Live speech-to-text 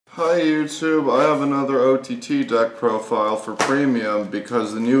Hi YouTube, I have another OTT deck profile for Premium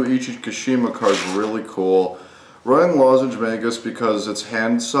because the new Ichikashima card is really cool. Running Lozenge Magus because it's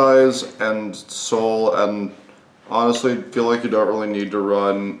hand size and soul, and honestly feel like you don't really need to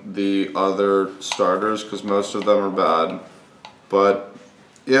run the other starters because most of them are bad. But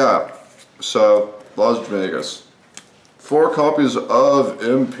yeah, so Lozenge Magus. 4 copies of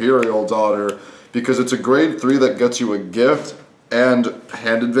Imperial Daughter because it's a grade 3 that gets you a gift and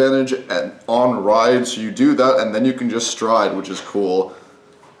hand advantage and on ride, so you do that and then you can just stride, which is cool.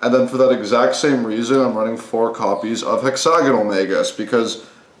 And then for that exact same reason, I'm running 4 copies of Hexagonal Magus because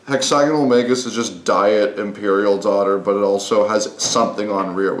Hexagonal Magus is just diet Imperial Daughter, but it also has something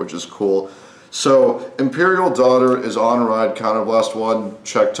on rear, which is cool. So Imperial Daughter is on ride, counterblast 1,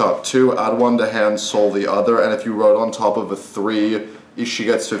 check top 2, add 1 to hand, soul the other, and if you rode on top of a 3, she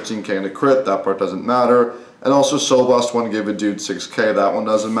gets 15k in a crit, that part doesn't matter. And also Soul Blast 1 gave a dude 6k, that one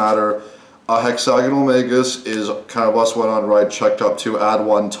doesn't matter. Hexagonal Magus is counterblast 1 on ride, check top 2, add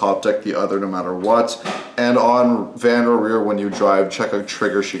 1, top deck the other no matter what. And on van or rear when you drive, check a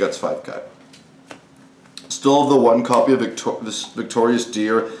trigger, she gets 5k. Still have the 1 copy of this Victorious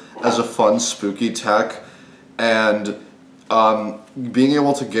Deer as a fun spooky tech, and being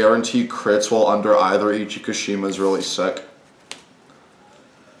able to guarantee crits while under either Ichikashima is really sick.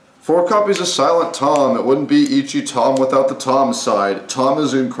 4 copies of Silent Tom. It wouldn't be Ichi Tom without the Tom side. Tom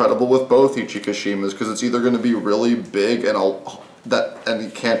is incredible with both Ichikashimas because it's either going to be really big and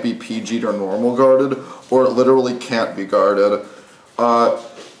it can't be PG'd or normal guarded, or it literally can't be guarded.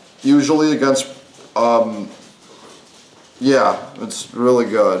 Usually against, yeah, it's really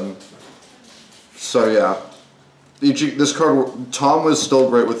good. So yeah, this card, Tom was still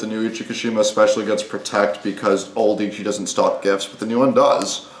great with the new Ichikashima, especially against Protect because old Ichi doesn't stop gifts, but the new one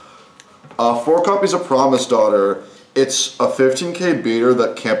does. 4 copies of Promise Daughter. It's a 15k beater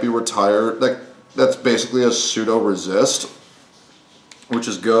that can't be retired. That's basically a pseudo resist, which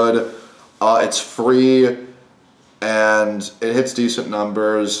is good. It's free and it hits decent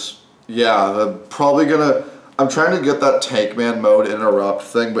numbers. Yeah, I'm trying to get that Tank Man mode interrupt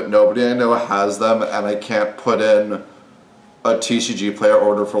thing, but nobody I know has them, and I can't put in a TCG player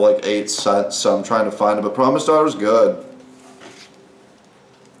order for like 8 cents, so I'm trying to find it. But Promise Daughter's good.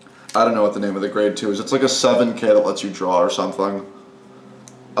 I don't know what the name of the grade 2 is. It's like a 7k that lets you draw or something.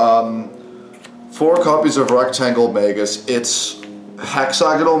 4 copies of Rectangle Magus. It's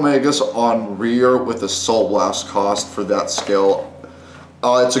Hexagonal Magus on rear with a Soul Blast cost for that skill.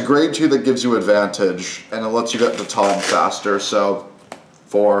 It's a grade 2 that gives you advantage, and it lets you get the Tom faster, so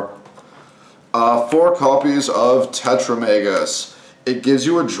 4. 4 copies of Tetra Magus. It gives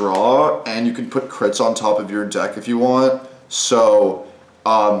you a draw, and you can put crits on top of your deck if you want, so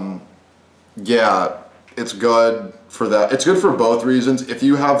yeah, it's good for that. It's good for both reasons. If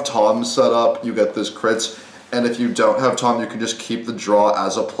you have Tom set up, you get this crits, and if you don't have Tom, you can just keep the draw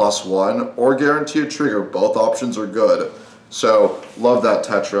as a +1 or guarantee a trigger. Both options are good. So, love that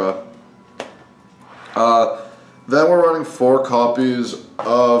Tetra. Then we're running 4 copies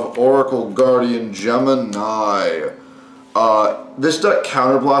of Oracle Guardian Gemini. This deck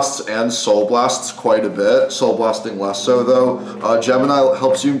counterblasts and soul blasts quite a bit, soul blasting less so though. Gemini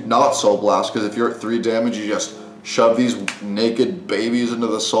helps you not soul blast because if you're at 3 damage, you just shove these naked babies into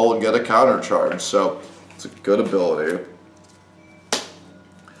the soul and get a counter charge, so it's a good ability.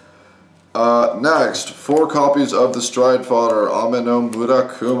 Next, 4 copies of the Stride Fodder, Ameno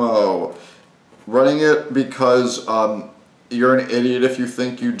Murakumo. Running it because you're an idiot if you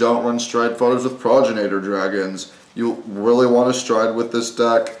think you don't run Stride Fodders with Progenitor Dragons. You really want to stride with this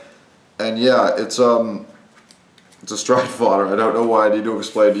deck, and yeah, it's a stride fodder. I don't know why I need to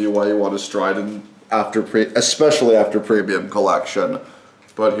explain to you why you want to stride especially after Premium Collection,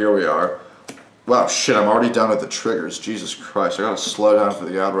 but here we are. Wow, shit, I'm already down at the triggers. Jesus Christ, I gotta slow down for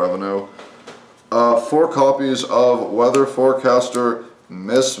the ad revenue. 4 copies of Weather Forecaster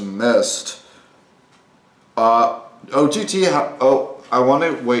Miss Mist. I want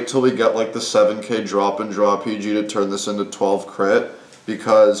to wait till we get like the 7k drop and draw PG to turn this into 12 crit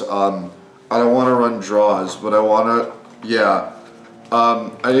because I don't want to run draws, but I want to, yeah.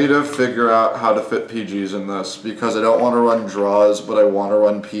 I need to figure out how to fit PGs in this because I don't want to run draws, but I want to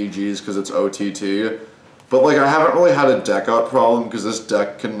run PGs because it's OTT. But like I haven't really had a deck out problem because this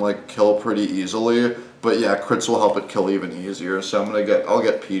deck can like kill pretty easily, but yeah, crits will help it kill even easier, so I'll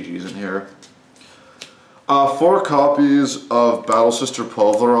get PGs in here. 4 copies of Battle Sister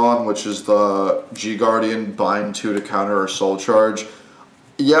Pulveron, which is the G-Guardian bind 2 to counter or soul charge.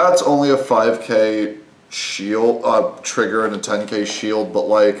 Yeah, it's only a 5k shield trigger and a 10k shield, but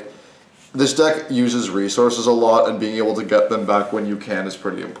like this deck uses resources a lot, and being able to get them back when you can is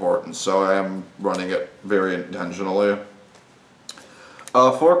pretty important, so I am running it very intentionally.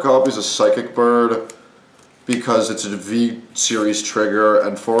 4 copies of Psychic Bird, because it's a V-Series trigger,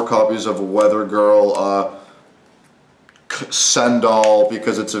 and 4 copies of Weather Girl Sendall,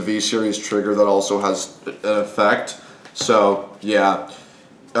 because it's a V-Series trigger that also has an effect. So, yeah.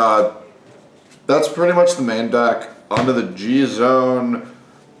 That's pretty much the main deck. Onto the G-Zone.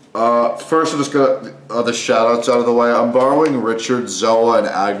 First, I'm just gonna the shoutouts out of the way. I'm borrowing Richard, Zoa, and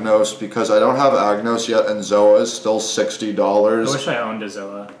Agnos because I don't have Agnos yet, and Zoa is still $60. I wish I owned a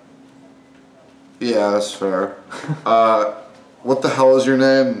Zoa. Yeah, that's fair. What the hell is your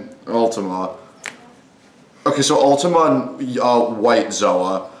name? Ultima. Okay, so Ultima and White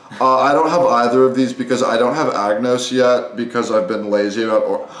Zoa. I don't have either of these because I don't have Agnos yet because I've been lazy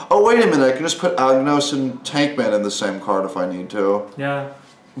about. Oh, wait a minute! I can just put Agnos and Tankman in the same card if I need to. Yeah.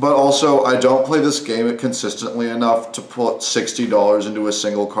 But also, I don't play this game consistently enough to put $60 into a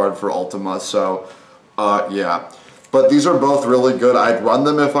single card for Ultima, so, yeah. But these are both really good. I'd run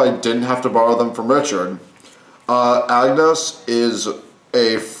them if I didn't have to borrow them from Richard. Agnos is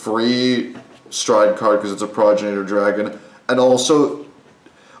a free stride card because it's a Progenitor Dragon, and also,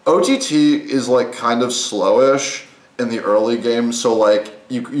 OTT is, like, kind of slowish in the early game, so, like,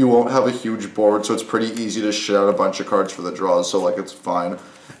 you won't have a huge board, so it's pretty easy to shit out a bunch of cards for the draws, so, like, it's fine.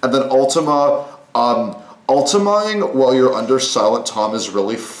 And then Ultima, Ultimaing while you're under Silent Tom is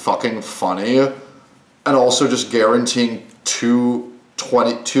really fucking funny, and also just guaranteeing two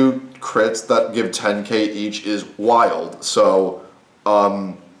crits that give 10k each is wild, so,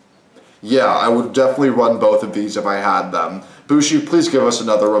 yeah, I would definitely run both of these if I had them. Bushi, please give us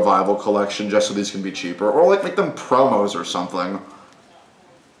another Revival collection just so these can be cheaper, or like make them promos or something.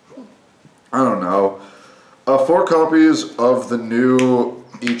 I don't know. 4 copies of the new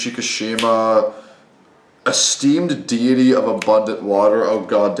Ichikashima, Esteemed Deity of Abundant Water. Oh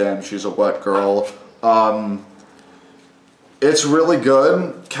goddamn, she's a wet girl. It's really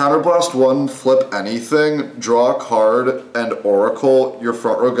good. Counterblast 1, flip anything, draw a card, and Oracle. Your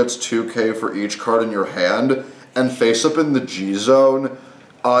front row gets 2k for each card in your hand. And face up in the G-Zone,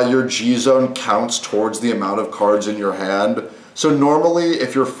 your G-Zone counts towards the amount of cards in your hand. So normally,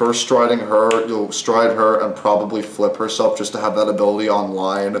 if you're first striding her, you'll stride her and probably flip herself just to have that ability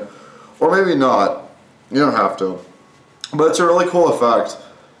online. Or maybe not. You don't have to. But it's a really cool effect.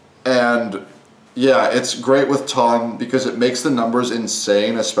 And yeah, it's great with Tom because it makes the numbers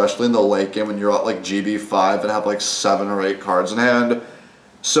insane, especially in the late game when you're at like GB5 and have like 7 or 8 cards in hand.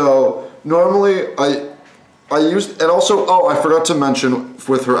 So normally I used, and also, oh, I forgot to mention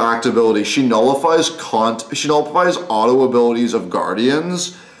with her act ability, she nullifies auto abilities of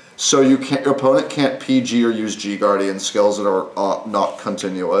Guardians, so your opponent can't PG or use G Guardian skills that are not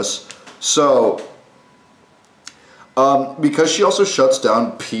continuous. So, because she also shuts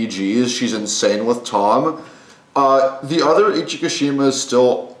down PGs, she's insane with Tom. The other Ichikashima is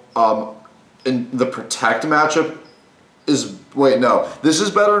still, in the Protect matchup is, wait, no, this is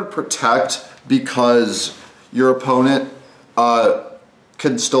better in Protect because your opponent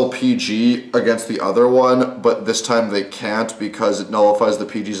can still PG against the other one, but this time they can't because it nullifies the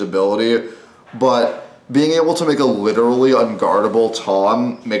PG's ability. But being able to make a literally unguardable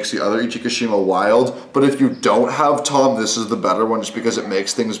Tom makes the other Ichikashima wild, but if you don't have Tom, this is the better one just because it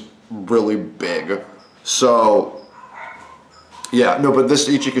makes things really big. So, yeah, no, but this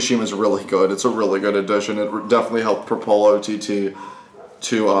Ichikashima is really good. It's a really good addition. It definitely helped propel OTT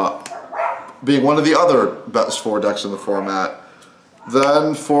to being one of the other best 4 decks in the format.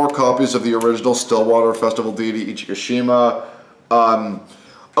 Then 4 copies of the original Stillwater Festival Deity Ichikashima.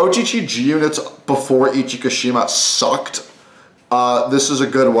 OTT G units before Ichikashima sucked. This is a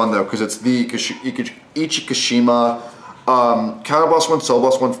good one though, because it's the Ichikashima. Counterblast 1,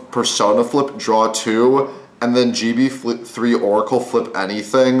 Soulblast 1, Persona flip, draw 2, and then GB flip 3 Oracle flip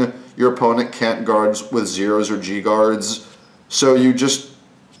anything. Your opponent can't guards with 0s or G guards. So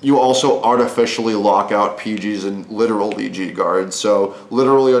you also artificially lock out PGs and literally G guards, so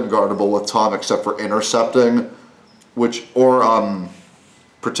literally unguardable with Tom except for intercepting, or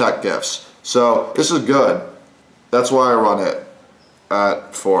protect gifts. So this is good. That's why I run it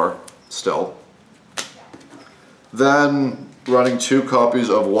at 4 still. Then running 2 copies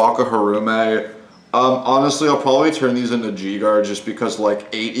of Waka Harume. Honestly, I'll probably turn these into G guards just because like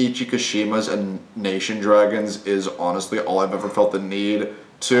 8 Ichikashimas and Nation Dragons is honestly all I've ever felt the need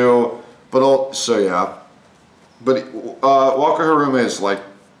to, but so yeah. But Waka Harume is like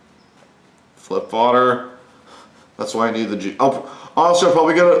flip fodder. That's why I need the G. Honestly, I'll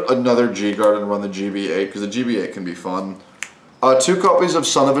probably get another G guard and run the GB8 because the GB8 can be fun. 2 copies of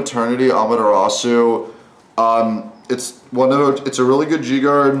Son of Eternity, Amaterasu. It's a really good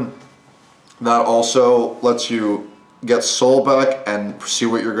G-Guard that also lets you get soul back and see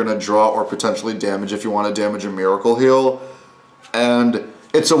what you're gonna draw or potentially damage if you want to damage a Miracle Heal. And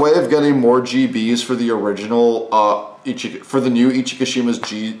it's a way of getting more GBs for the original, for the new Ichikashima's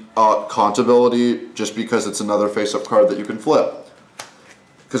Kant ability, just because it's another face-up card that you can flip.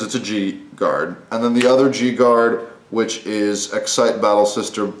 Because it's a G-Guard. And then the other G-Guard, which is Excite Battle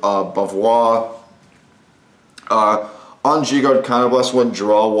Sister Bavois. On G-Guard, Counterblast 1,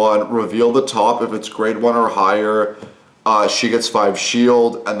 draw 1, reveal the top. If it's grade 1 or higher, she gets 5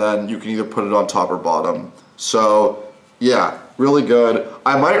 shield, and then you can either put it on top or bottom. So, yeah, really good.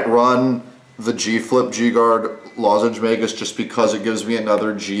 I might run the G-Flip G-Guard Lozenge Magus just because it gives me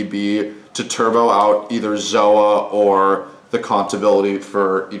another GB to turbo out either Zoa or the Kant ability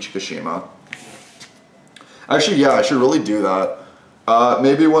for Ichikashima. Actually, yeah, I should really do that.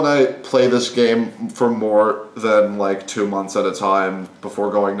 Maybe when I play this game for more than like 2 months at a time before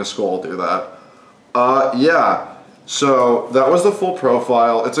going to school, I'll do that. Yeah, so that was the full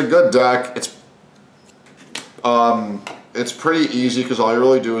profile. It's a good deck. It's pretty easy because all you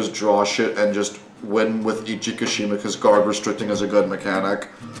really do is draw shit and just win with Ichikashima because guard restricting is a good mechanic.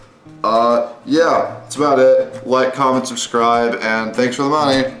 Yeah, that's about it. Like, comment, subscribe, and thanks for the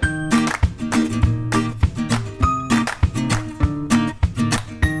money.